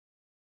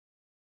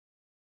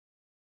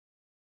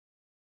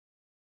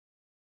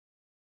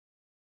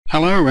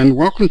Hello and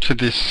welcome to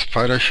this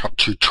Photoshop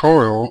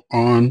tutorial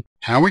on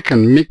how we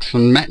can mix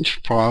and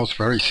match files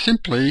very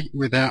simply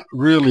without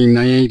really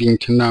needing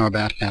to know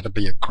about how to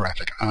be a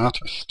graphic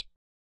artist.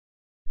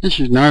 As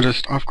you've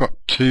noticed, I've got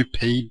two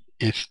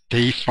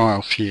PSD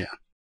files here.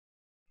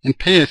 And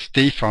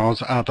PSD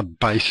files are the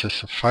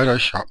basis of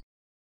Photoshop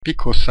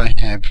because they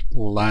have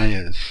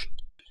layers.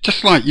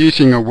 Just like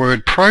using a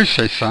word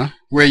processor,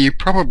 where you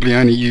probably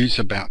only use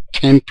about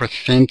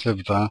 10%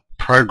 of the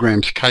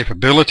program's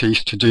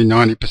capabilities to do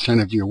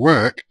 90% of your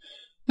work,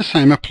 the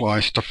same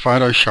applies to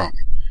Photoshop.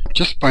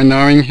 Just by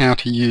knowing how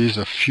to use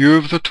a few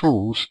of the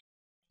tools,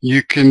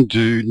 you can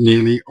do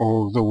nearly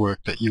all the work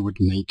that you would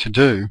need to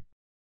do.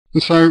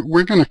 And so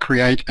we're going to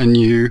create a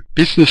new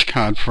business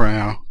card for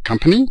our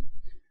company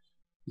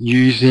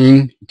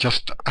using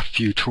just a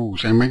few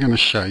tools, and we're going to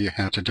show you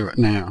how to do it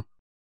now.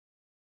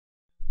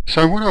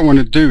 So what I want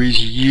to do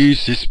is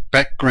use this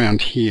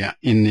background here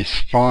in this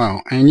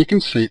file, and you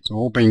can see it's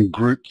all been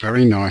grouped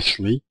very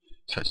nicely.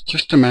 So it's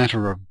just a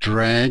matter of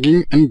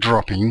dragging and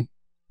dropping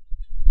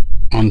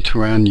onto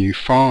our new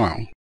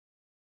file.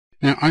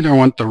 Now I don't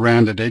want the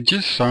rounded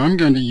edges, so I'm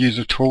going to use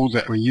a tool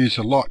that we use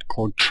a lot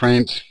called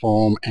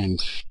Transform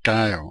and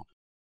Scale.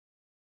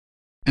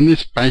 And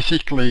this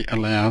basically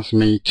allows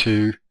me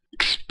to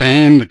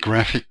expand the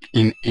graphic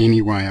in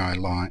any way I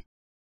like.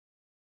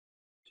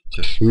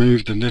 Just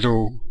move the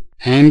little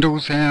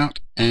handles out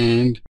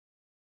and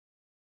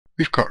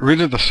we've got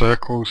rid of the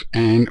circles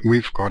and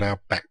we've got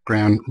our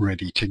background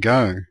ready to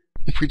go.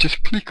 If we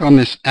just click on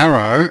this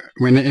arrow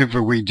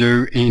whenever we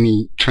do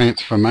any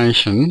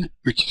transformation,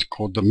 which is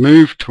called the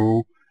Move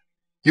tool,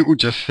 it will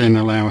just then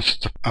allow us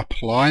to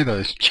apply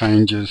those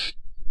changes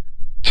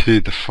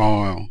to the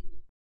file.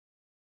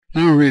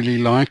 Now I really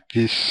like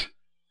this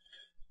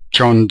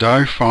John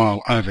Doe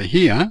file over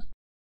here.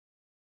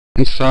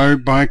 And so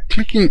by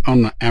clicking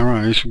on the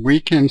arrows, we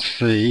can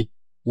see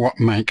what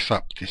makes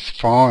up this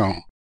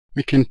file.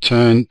 We can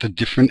turn the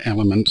different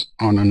elements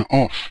on and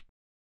off.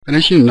 But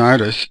as you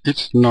notice,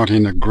 it's not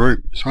in a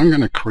group. So I'm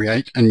going to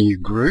create a new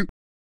group.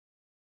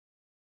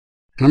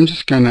 And I'm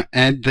just going to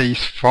add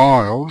these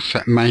files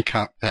that make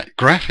up that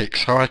graphic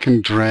so I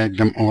can drag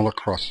them all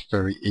across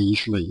very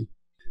easily.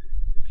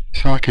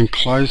 So I can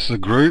close the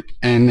group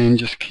and then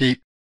just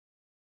keep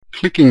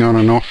clicking on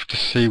and off to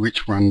see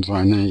which ones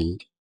I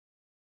need.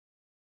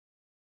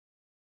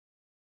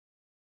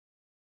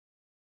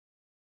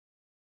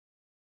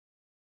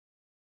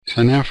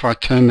 So now if I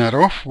turn that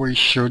off, we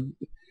should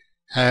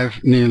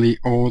have nearly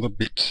all the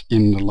bits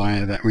in the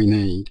layer that we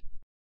need.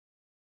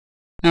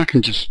 Now I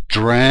can just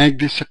drag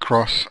this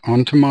across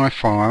onto my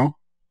file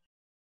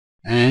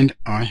and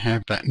I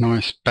have that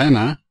nice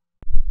banner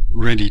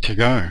ready to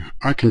go.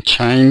 I can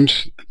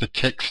change the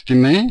text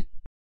in there.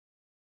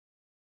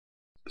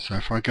 So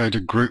if I go to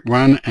group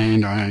 1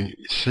 and I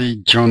see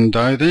John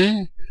Doe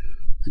there,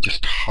 I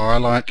just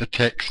highlight the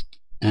text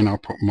and I'll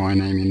put my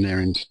name in there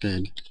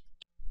instead.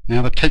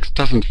 Now the text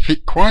doesn't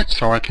fit quite,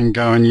 so I can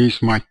go and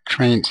use my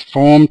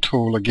Transform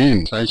tool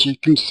again. So as you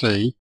can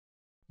see,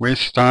 we're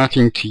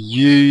starting to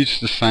use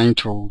the same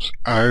tools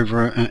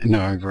over and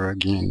over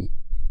again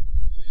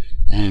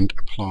and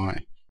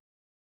apply.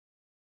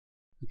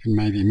 We can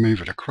maybe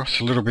move it across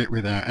a little bit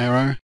with our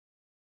arrow.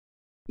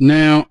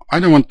 Now I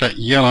don't want that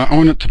yellow, I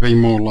want it to be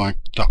more like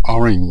the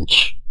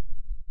orange.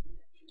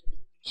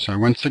 So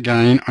once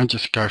again I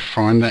just go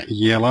find that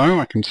yellow,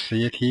 I can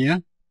see it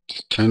here.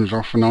 Just turn it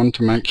off and on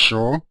to make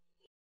sure.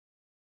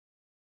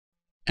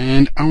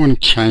 And I want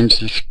to change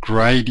this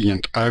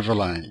gradient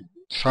overlay.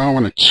 So I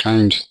want to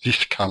change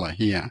this color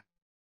here.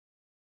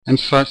 And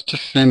so it's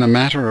just then a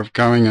matter of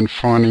going and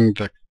finding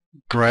the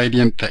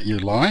gradient that you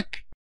like.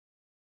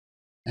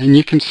 And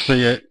you can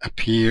see it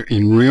appear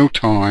in real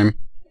time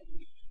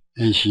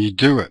as you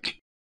do it.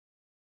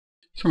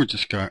 So we'll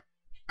just go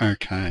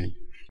OK.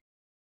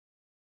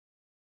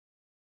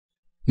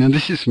 Now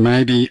this is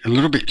maybe a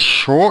little bit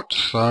short,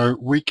 so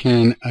we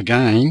can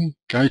again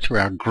go to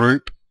our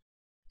group,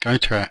 go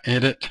to our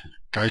edit,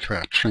 go to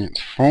our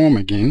transform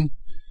again,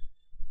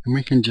 and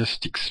we can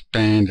just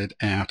expand it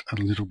out a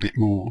little bit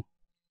more.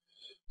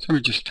 So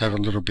we just have a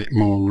little bit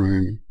more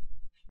room.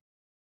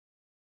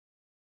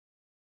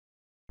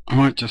 I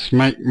might just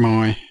make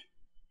my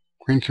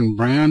Quentin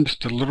Brown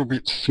just a little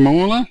bit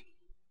smaller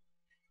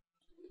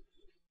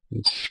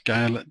and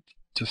scale it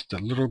just a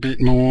little bit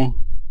more.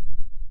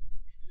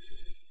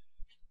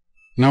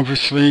 And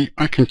obviously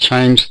I can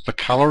change the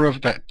color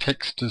of that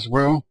text as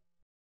well.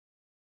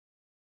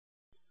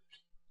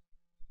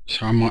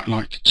 So I might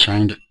like to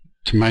change it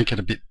to make it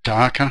a bit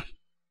darker.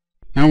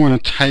 Now I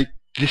want to take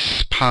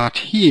this part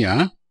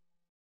here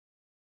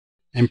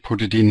and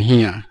put it in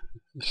here.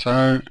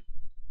 So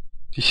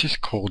this is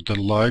called the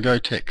logo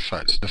text, so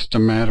it's just a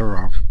matter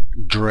of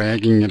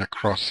dragging it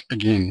across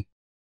again.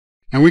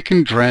 And we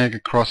can drag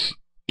across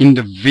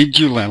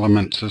individual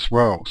elements as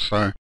well.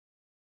 So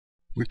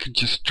we could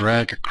just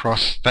drag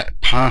across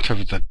that part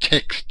of the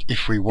text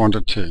if we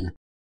wanted to.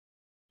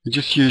 We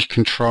just use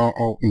Control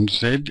Alt and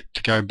Z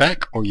to go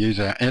back or use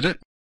our edit,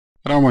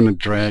 but I want to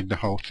drag the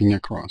whole thing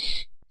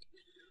across.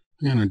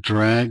 I'm going to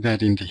drag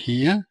that into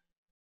here,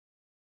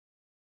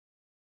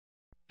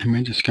 and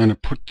we're just going to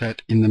put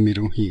that in the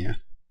middle here.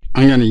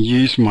 I'm going to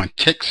use my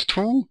text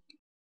tool.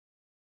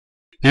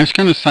 Now it's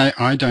going to say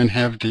I don't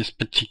have this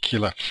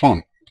particular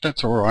font.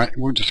 That's alright,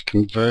 we'll just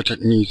convert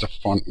it and use a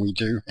font we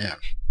do have.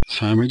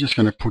 So we're just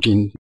going to put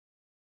in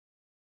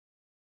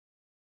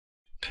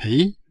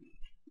P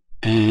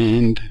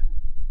and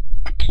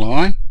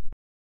apply,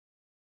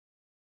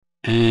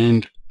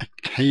 and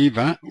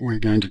Activa we're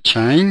going to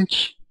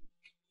change,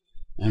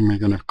 and we're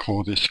going to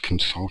call this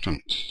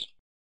consultants.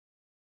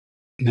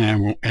 Now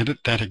we'll edit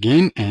that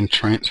again and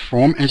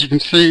transform. As you can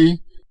see,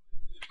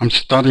 I'm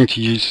starting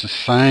to use the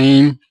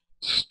same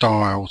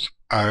styles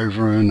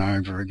over and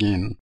over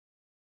again.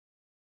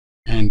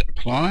 And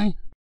apply.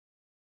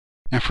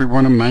 Now if we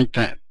want to make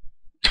that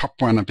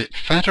top one a bit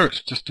fatter,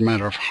 it's just a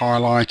matter of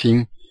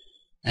highlighting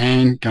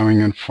and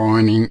going and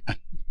finding a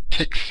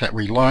text that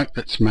we like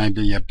that's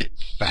maybe a bit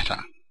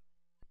fatter.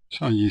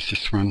 So I'll use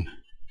this one.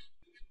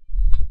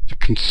 The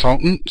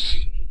consultants,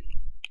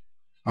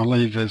 I'll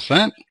leave as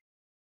that.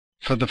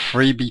 For the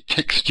freebie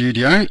text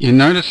studio, you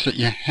notice that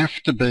you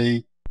have to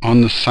be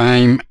on the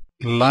same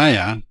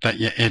layer that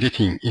you're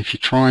editing. If you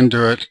try and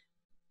do it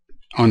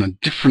on a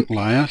different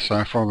layer, so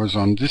if I was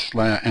on this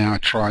layer and I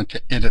tried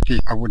to edit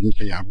it, I wouldn't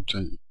be able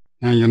to.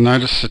 Now you'll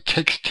notice the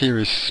text here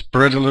is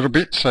spread a little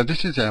bit, so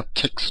this is our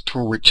text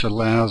tool which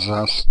allows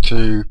us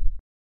to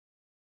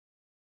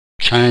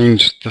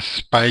change the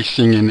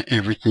spacing and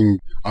everything.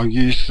 I'll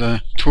use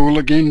the tool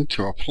again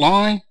to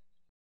apply.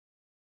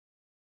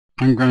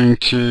 I'm going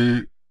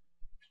to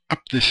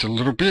up this a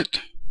little bit,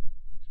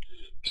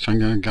 so I'm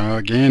going to go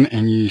again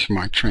and use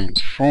my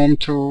transform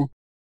tool.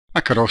 I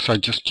could also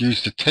just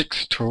use the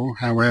text tool,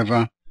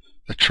 however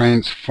the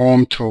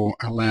transform tool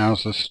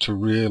allows us to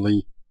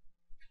really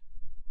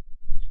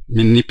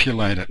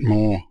manipulate it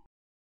more.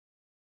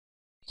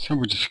 So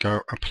we'll just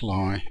go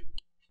apply.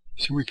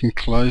 So we can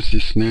close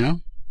this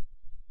now.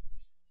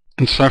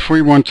 And so if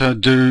we want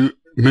to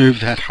move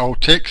that whole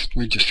text,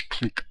 we just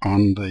click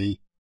on the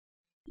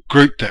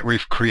group that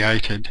we've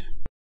created.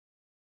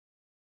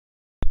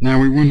 Now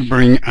we want to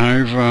bring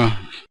over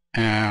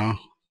our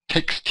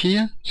text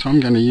here, so I'm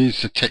going to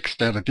use the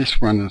text out of this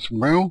one as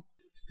well,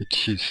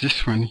 which is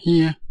this one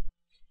here,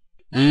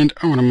 and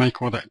I want to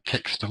make all that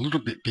text a little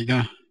bit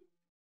bigger,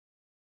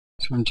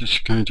 so I'm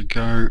just going to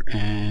go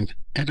and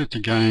edit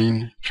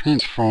again,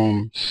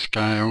 transform,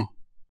 scale,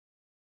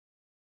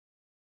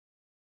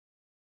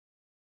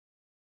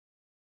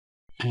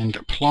 and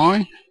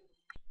apply.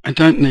 I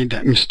don't need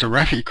that Mr.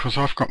 Raffy because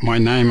I've got my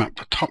name up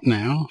the top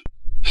now,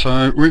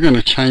 so we're going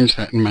to change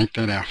that and make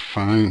that our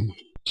phone,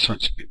 so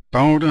it's a bit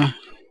bolder.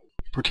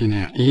 Put in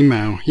our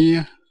email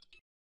here,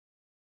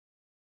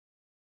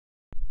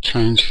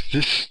 change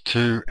this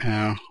to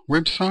our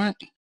website,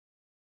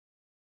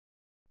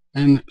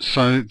 and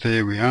so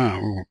there we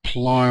are. We'll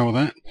apply all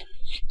that.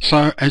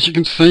 So as you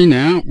can see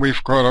now,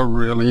 we've got a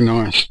really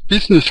nice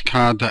business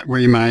card that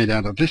we made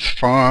out of this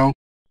file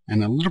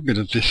and a little bit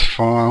of this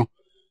file,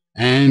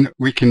 and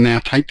we can now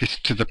take this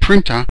to the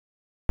printer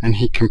and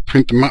he can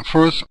print them up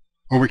for us,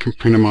 or we can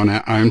print them on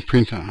our own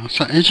printer.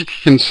 So as you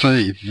can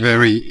see,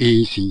 very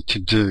easy to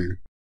do.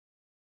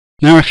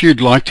 Now if you'd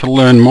like to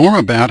learn more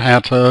about how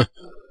to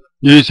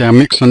use our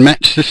mix and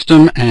match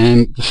system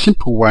and the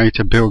simple way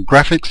to build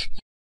graphics,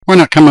 why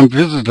not come and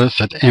visit us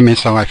at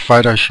MSI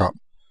Photoshop.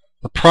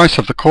 The price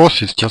of the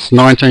course is just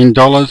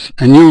 $19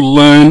 and you'll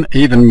learn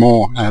even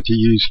more how to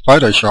use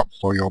Photoshop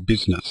for your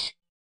business.